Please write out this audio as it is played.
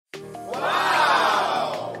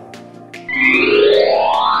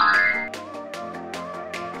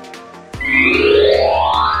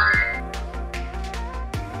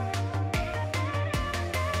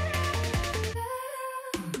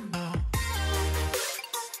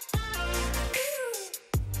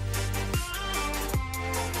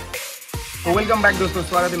तो welcome back दोस्तों,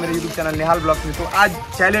 स्वागत है मेरे यूट्यूब चैनल नेहाल ब्लॉग्स में। तो आज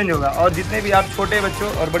चैलेंज होगा और जितने भी आप छोटे बच्चों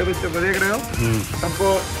और बड़े बच्चों को देख रहे हो सबको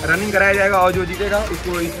रनिंग कराया जाएगा और जो जीतेगा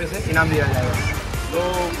उसको इसमें से इनाम दिया जाएगा। तो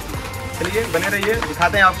चलिए बने रहिए,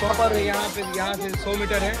 दिखाते हैं आपको। पर यहाँ से 100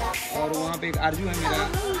 मीटर है और वहाँ पे एक आरजू है मेरा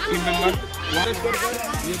टीम मेंबर, वहाँ स्कोर पर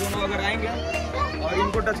ये दोनों अगर आएंगे और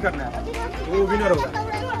इनको टच करना है तो वो विनर होगा।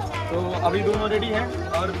 तो अभी दोनों रेडी हैं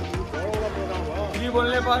और 3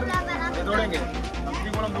 बोलने पर ये दौड़ेंगे। हम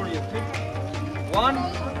 3 बोल हम दौड़िए, ठीक? 1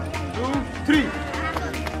 2 3।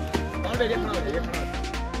 कौन भेजे? खड़ा हो जाइए, खड़ा।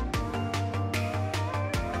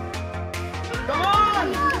 Come on.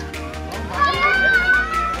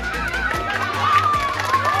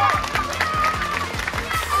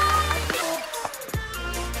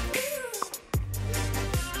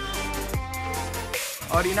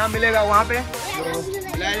 और इनाम मिलेगा वहाँ पे जो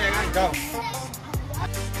लाया जाएगा। जाओ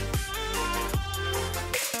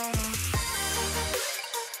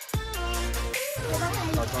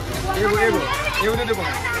एगो दे देखो।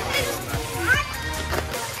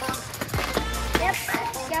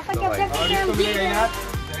 और इसको मिलेगा यार,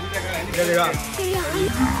 चलेगा।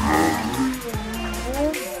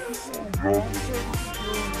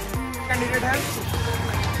 कैंडिडेट है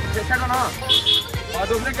चेक करो ना। और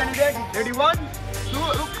दूसरे कैंडिडेट रेडी 1 2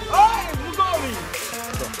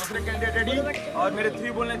 दूसरे कैंडिडेट रेडी और मेरे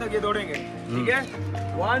 3 बोलने तक ये दौड़ेंगे, ठीक है?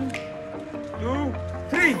 1 2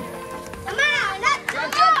 3।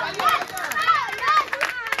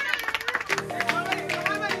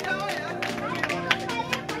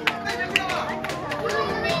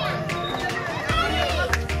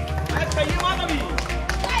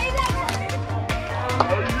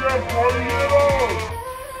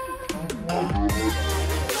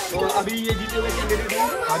 तो अभी ये जीते हुए कैंडिडेट हैं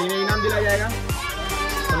और इन्हें इनाम दिलाया जाएगा।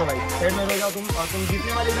 चलो भाई साइड में हो जाओ तुम, और तुम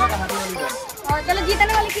जीतने वाले हो, हारने वाली हो। और चलो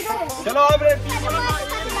जीतने वाले की दो। चलो अब रे टीम और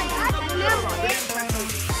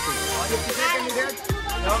ये तीसरे कैंडिडेट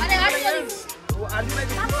वो आरजी में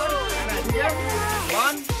जीत गए, ठीक है?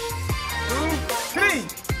 1 2 3।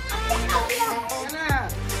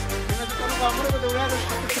 मैं तो करूंगा हमरे को दौड़ा दो।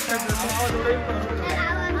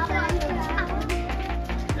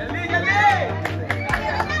 जल्दी जल्दी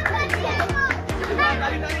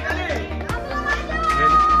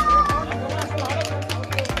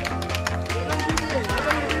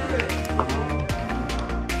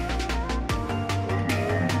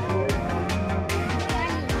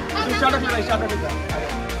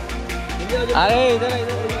अरे इधर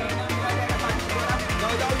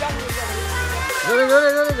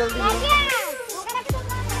जल्दी जल्दी।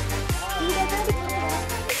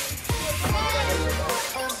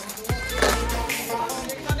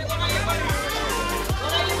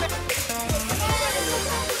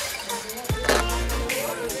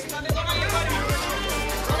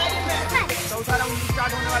 चौथा राउंड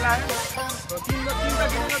स्टार्ट होने वाला है। तो 3 तक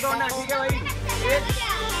गिनेंगे दौड़ना, ठीक है भाई? 1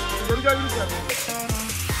 जरूर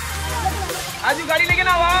आज गाड़ी लेके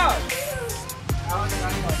ना आवा।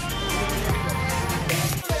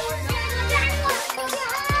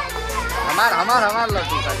 हमार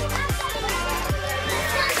लड़की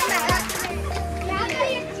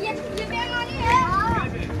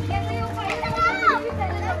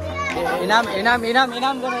इनाम देने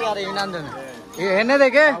जा रहे, इनाम देने। ये है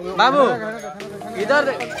देखे बाबू, इधर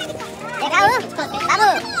बाबू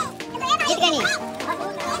जीत गए नहीं।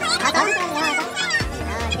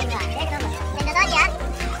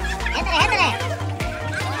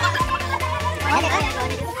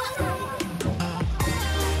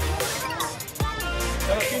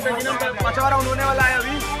 पांचवा राउंड होने वाला है।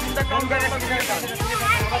 अभी 3 तक काउंट करने का।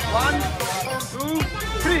 1 2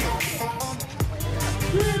 3।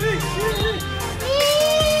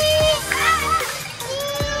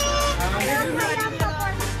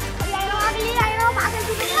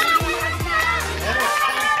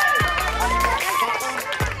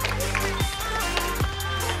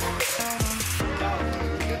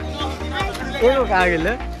 कहाँ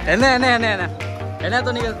गेले? एने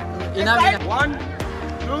तो निकल इनाम। 1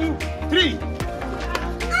 2 3।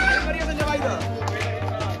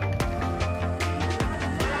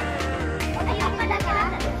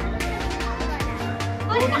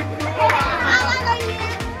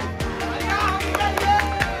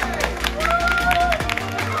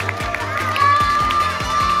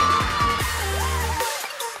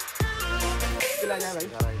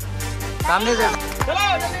 सामने से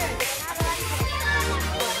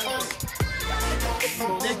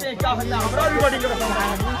देखते हैं क्या होता है। हमारा रिकॉर्डिंग करो।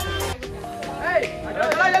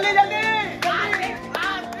 जल्दी जल्दी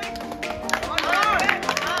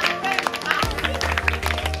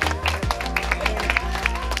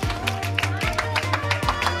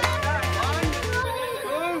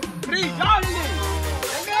Three, go!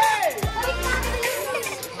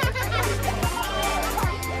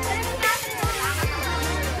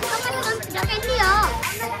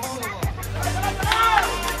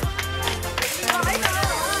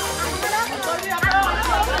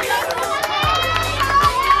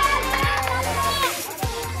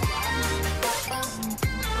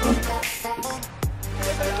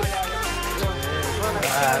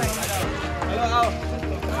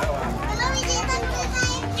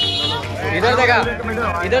 देखा,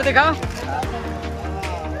 इधर दिखाओ।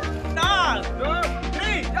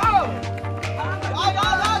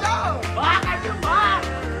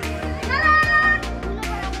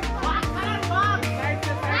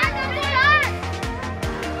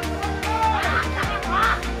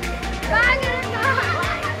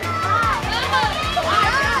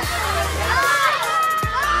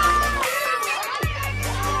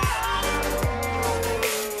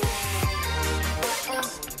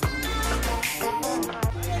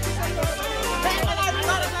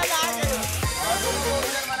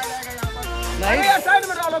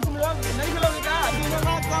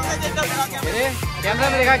 कैमरा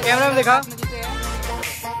में देखा, कैमरा में देखा।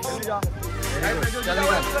 चल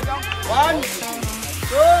निकल। 1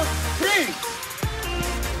 2 3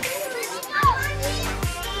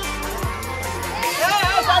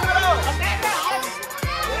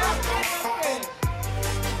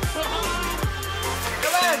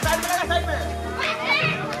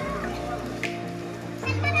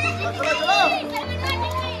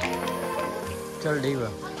 चल ठीक है।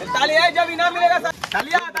 ताली है जब इनाम मिलेगा।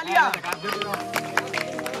 तालिया तालिया।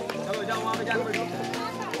 चलो जाओ वहाँ पे जाकर बैठो।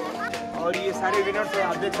 और ये सारे विनर्स हैं,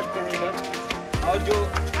 आप देख सकते हैं इधर। और जो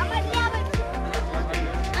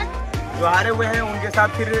हारे हुए हैं उनके साथ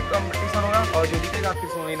फिर कंपटीशन होगा और जो जीतेगा फिर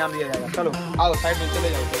इनाम दिया जाएगा। चलो आओ साइड में चले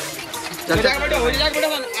जाओ। चल बैठो,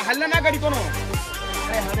 हल्ला ना करी कोनो।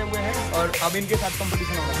 हारे हुए हैं और अब इनके साथ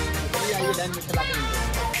कंपटीशन होगा। ये लाइन में चला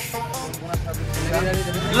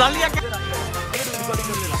के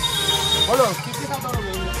बोलो किसके साथ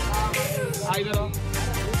आओगे? इधर आओ।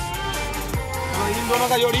 इन दोनों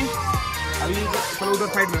का जोड़ी अभी चलो उधर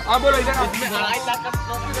साइड में। बोलो इधर आओ।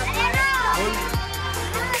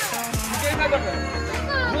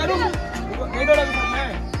 नहीं दौड़ेगा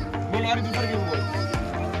बोलो अरे दूसरे के बोल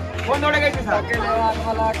कौन दौड़ेगा इसके साथ?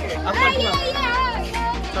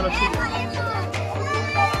 चलो ठीक है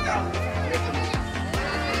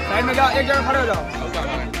साइड में जाओ, एक जगह खड़े हो जाओ।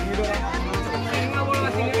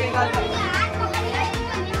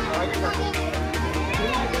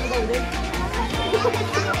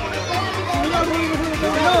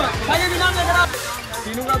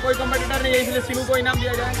 सीनू का कोई कंपटीटर नहीं है इसलिए सीनू को इनाम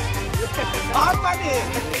दिया जाए।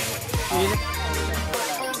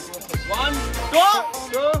 1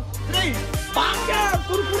 2 3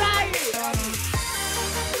 कुरकुराई।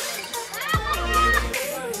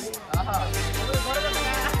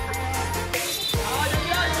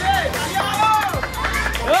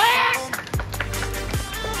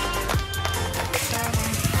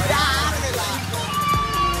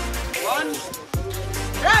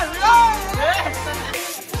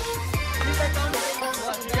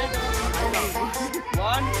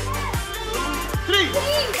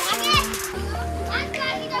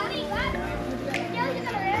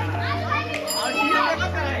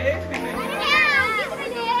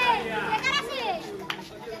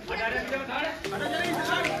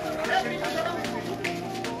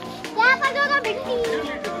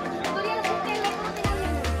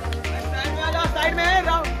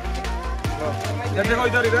 इधर देखो,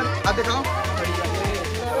 इधर इधर आप दिखाओ।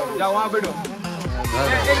 जाओ वहाँ बैठो।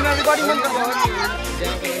 एक मिनट रिकॉर्डिंग बंद कर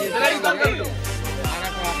दो।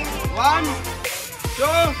 1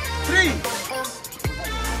 2 3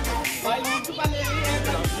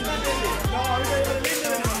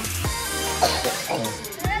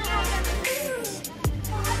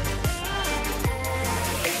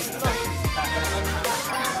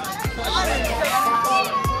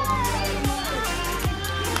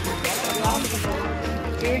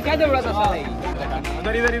 क्या जरूरत है साला?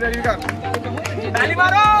 इधर इधर इधर इधर ताली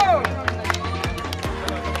मारो।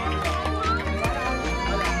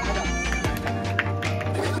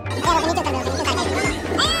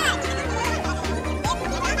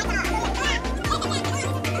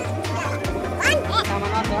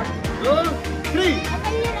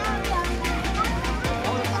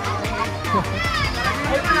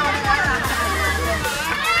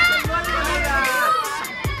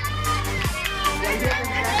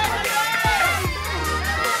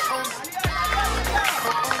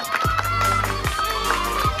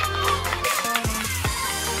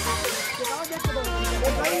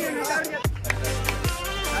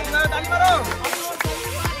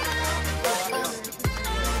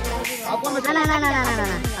 ना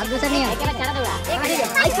अब दूसरा नहीं है।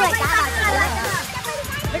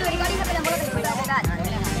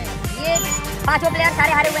 ये 5 प्लेयर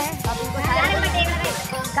सारे हारे हुए हैं।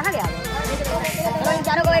 कहाँ गया? तो इन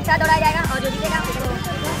चारों को एक साथ दौड़ाया जाएगा और जो जीतेगा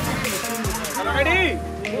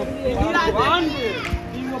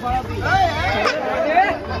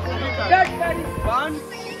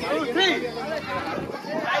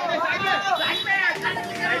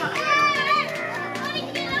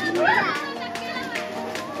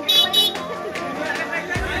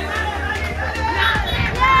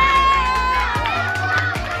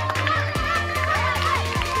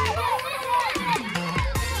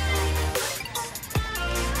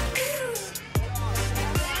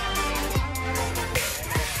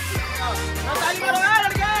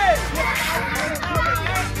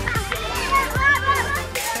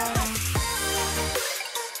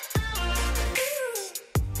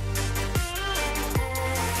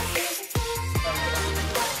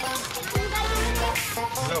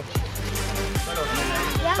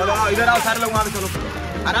चलो आओ इधर आओ सारे लोग वहाँ पे चलो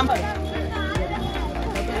आराम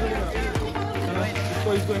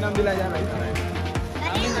इसको इनाम दिलाया जाए भाई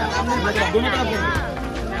दोनों तरफ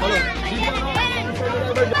चलो